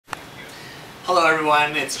Hello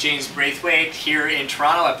everyone, it's James Braithwaite here in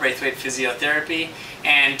Toronto at Braithwaite Physiotherapy,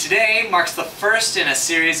 and today marks the first in a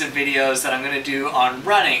series of videos that I'm going to do on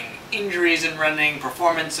running, injuries in running,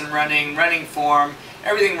 performance in running, running form,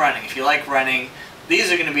 everything running. If you like running, these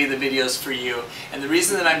are going to be the videos for you. And the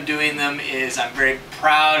reason that I'm doing them is I'm very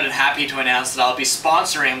proud and happy to announce that I'll be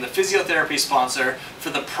sponsoring, the physiotherapy sponsor for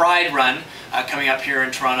the Pride Run coming up here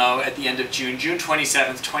in Toronto at the end of June. June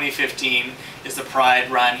 27th, 2015 is the Pride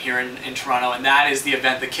Run here in Toronto, and that is the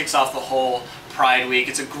event that kicks off the whole Pride Week.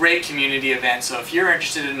 It's a great community event, so if you're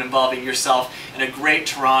interested in involving yourself in a great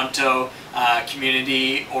Toronto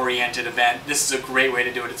community-oriented event, this is a great way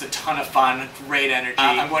to do it. It's a ton of fun, great energy.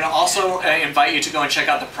 I'm going to also invite you to go and check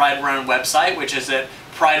out the Pride Run website, which is at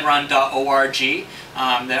priderun.org.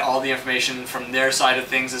 That all the information from their side of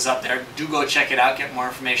things is up there. Do go check it out, get more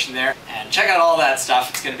information there, and check out all that stuff.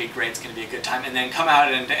 It's going to be great. It's going to be a good time. And then come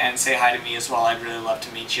out and say hi to me as well. I'd really love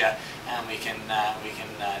to meet you, and we can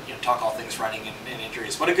you know, talk all things running and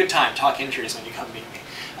injuries. What a good time, talk injuries when you come meet me.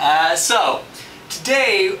 So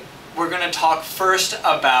today we're going to talk first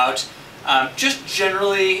about just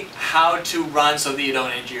generally how to run so that you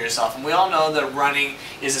don't injure yourself. And we all know that running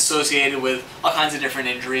is associated with all kinds of different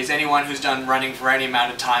injuries. Anyone who's done running for any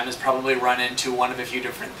amount of time has probably run into one of a few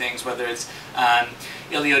different things, whether it's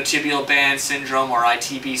iliotibial band syndrome or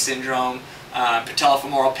ITB syndrome,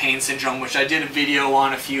 patellofemoral pain syndrome, which I did a video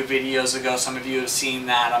on a few videos ago. Some of you have seen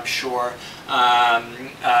that, I'm sure.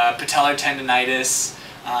 Patellar tendonitis,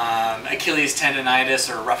 Achilles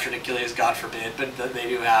tendonitis, or ruptured Achilles, God forbid, but they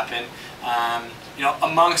do happen. You know,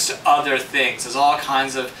 amongst other things. There's all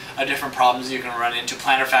kinds of different problems you can run into.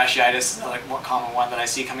 Plantar fasciitis is another more common one that I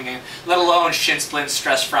see coming in, let alone shin splints,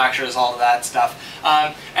 stress fractures, all of that stuff.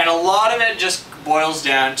 And a lot of it just boils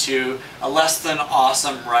down to a less than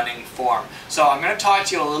awesome running form. So I'm going to talk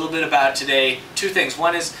to you a little bit about today two things.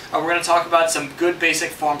 One is we're going to talk about some good basic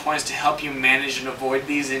form points to help you manage and avoid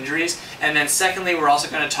these injuries. And then secondly, we're also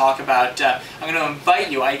going to talk about, I'm going to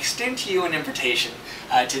invite you, I extend to you an invitation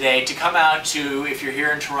today to come out to, if you're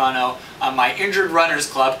here in Toronto, my Injured Runners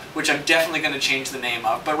Club, which I'm definitely going to change the name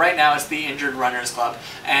of, but right now it's the Injured Runners Club.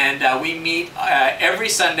 And we meet every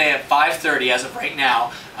Sunday at 5:30 as of right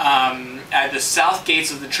now at the south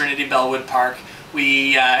gates of the Trinity Bellwood Park.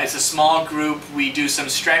 It's a small group. We do some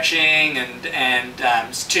stretching and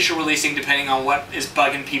tissue releasing depending on what is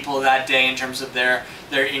bugging people that day in terms of their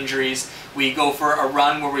injuries. We go for a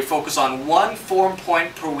run where we focus on one form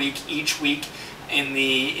point per week each week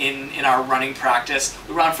in our running practice.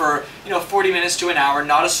 We run for 40 minutes to an hour,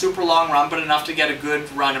 not a super long run, but enough to get a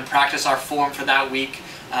good run and practice our form for that week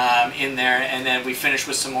in there. And then we finish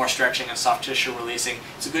with some more stretching and soft tissue releasing.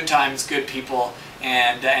 It's a good time, it's good people,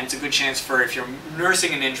 and it's a good chance for, if you're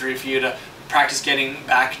nursing an injury, for you to practice getting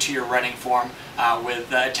back to your running form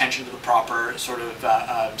with attention to the proper sort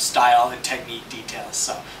of style and technique details.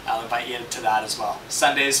 So I'll invite you to that as well.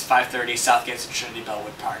 Sundays, 5:30, South Gates of Trinity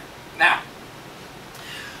Bellwood Park. Now,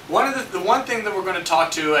 the one thing that we're going to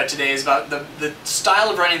talk to today is about the style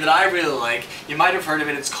of running that I really like. You might have heard of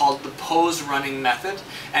it. It's called the pose running method,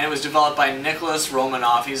 and it was developed by Nicholas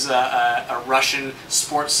Romanov. He's a Russian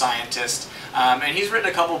sports scientist, and he's written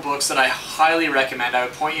a couple books that I highly recommend. I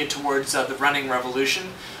would point you towards The Running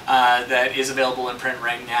Revolution that is available in print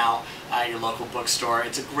right now at your local bookstore.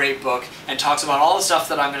 It's a great book and talks about all the stuff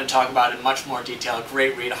that I'm going to talk about in much more detail. A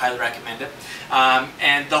great read, I highly recommend it.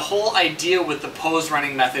 And the whole idea with the pose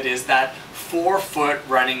running method is that forefoot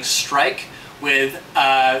running strike with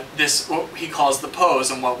this, what he calls the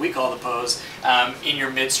pose and what we call the pose, in your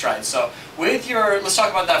mid-stride. So let's talk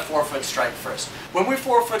about that forefoot strike first. When we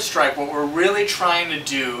forefoot strike, what we're really trying to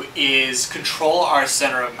do is control our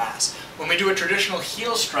center of mass. When we do a traditional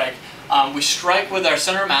heel strike, we strike with our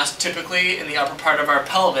center of mass, typically in the upper part of our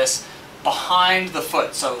pelvis, behind the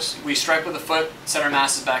foot. So we strike with the foot, center of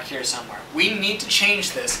mass is back here somewhere. We need to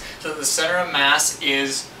change this so that the center of mass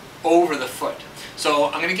is over the foot. So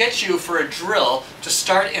I'm going to get you for a drill to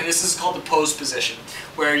start, and this is called the pose position,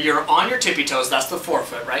 where you're on your tippy toes. That's the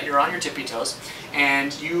forefoot, right? You're on your tippy toes,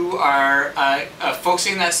 and you are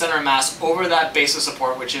focusing that center of mass over that base of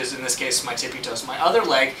support, which is, in this case, my tippy toes. My other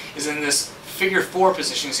leg is in this figure 4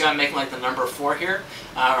 position. You see I'm making like the number 4 here,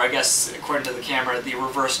 or I guess according to the camera, the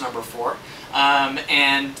reverse number 4.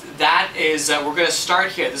 And that is, we're going to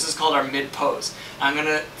start here. This is called our mid pose. I'm going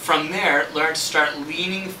to, from there, learn to start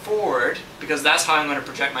leaning forward, because that's how I'm going to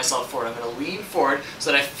project myself forward. I'm going to lean forward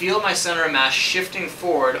so that I feel my center of mass shifting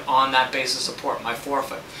forward on that base of support, my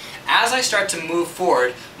forefoot. As I start to move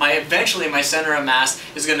forward, eventually my center of mass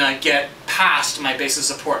is going to get past my base of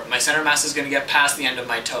support. My center of mass is going to get past the end of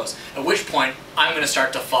my toes, at which point I'm going to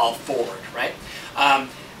start to fall forward, right?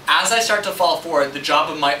 as I start to fall forward, the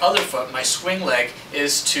job of my other foot, my swing leg,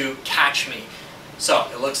 is to catch me. So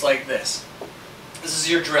it looks like this. This is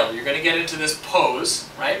your drill. You're going to get into this pose,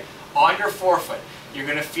 right, on your forefoot. You're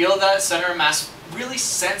going to feel that center of mass, really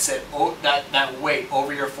sense it, that weight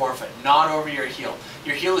over your forefoot, not over your heel.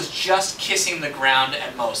 Your heel is just kissing the ground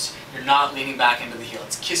at most. You're not leaning back into the heel.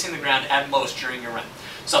 It's kissing the ground at most during your run.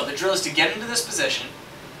 So the drill is to get into this position,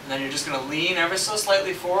 and then you're just going to lean ever so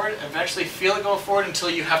slightly forward, eventually feel it go forward until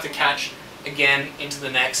you have to catch again into the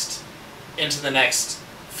next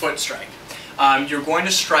foot strike. You're going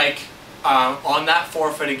to strike on that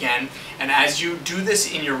forefoot again, and as you do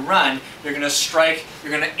this in your run, you're going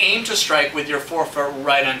to aim to strike with your forefoot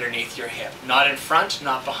right underneath your hip. Not in front,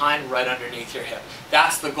 not behind, right underneath your hip.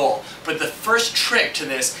 That's the goal. But the first trick to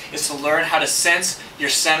this is to learn how to sense your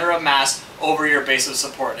center of mass over your base of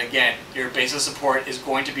support. Again, your base of support is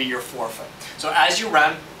going to be your forefoot. So as you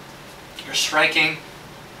run, you're striking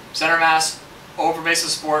center of mass over base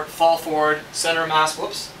of support, fall forward, center of mass,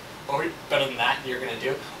 whoops, better than that you're going to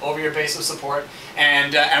do, over your base of support,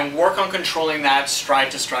 and work on controlling that stride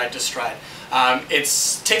to stride to stride. It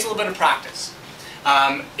takes a little bit of practice.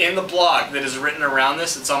 In the blog that is written around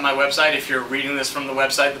this, it's on my website. If you're reading this from the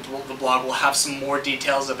website, the blog will have some more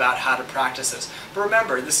details about how to practice this. But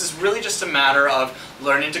remember, this is really just a matter of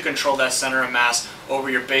learning to control that center of mass over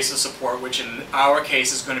your base of support, which in our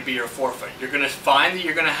case is going to be your forefoot. You're going to find that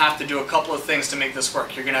you're going to have to do a couple of things to make this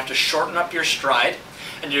work. You're going to have to shorten up your stride,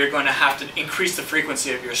 and you're going to have to increase the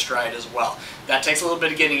frequency of your stride as well. That takes a little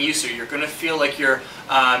bit of getting used to. You're going to feel like you're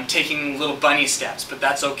taking little bunny steps, but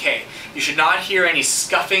that's okay. You should not hear any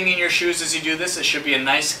scuffing in your shoes as you do this. It should be a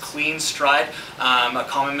nice clean stride. A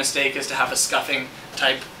common mistake is to have a scuffing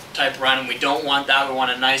type run, and we don't want that. We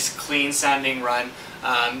want a nice clean sounding run.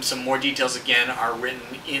 Some more details again are written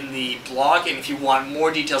in the blog, and if you want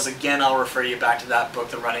more details again, I'll refer you back to that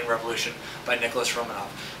book, The Running Revolution by Nicholas Romanov.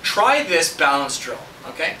 Try this balance drill,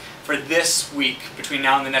 okay, for this week between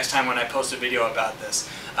now and the next time when I post a video about this.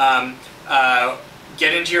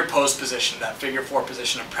 Get into your pose position, that figure 4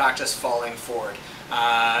 position, and practice falling forward.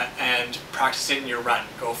 And practice it in your run.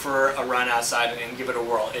 Go for a run outside and give it a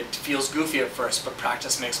whirl. It feels goofy at first, but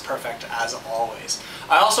practice makes perfect as always.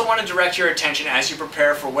 I also want to direct your attention as you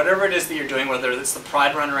prepare for whatever it is that you're doing, whether it's the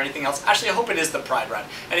Pride Run or anything else. Actually, I hope it is the Pride Run.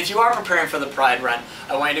 And if you are preparing for the Pride Run,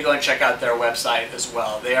 I want you to go and check out their website as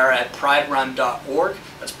well. They are at priderun.org.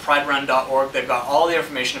 That's priderun.org. They've got all the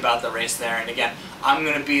information about the race there. And again, I'm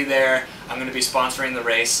going to be there. I'm going to be sponsoring the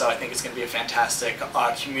race, so I think it's going to be a fantastic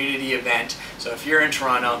community event. So if you're in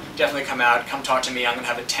Toronto, definitely come out, come talk to me. I'm going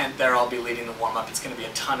to have a tent there. I'll be leading the warm-up. It's going to be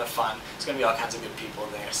a ton of fun. It's going to be all kinds of good people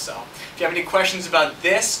there. So if you have any questions about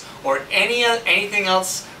this or anything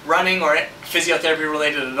else running or physiotherapy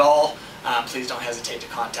related at all, please don't hesitate to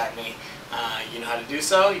contact me. You know how to do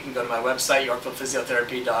so. You can go to my website,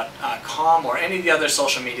 yorkvillephysiotherapy.com, or any of the other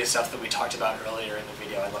social media stuff that we talked about earlier in the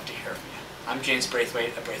video. I'd love to hear from you. I'm James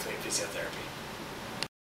Braithwaite at Braithwaite Physiotherapy.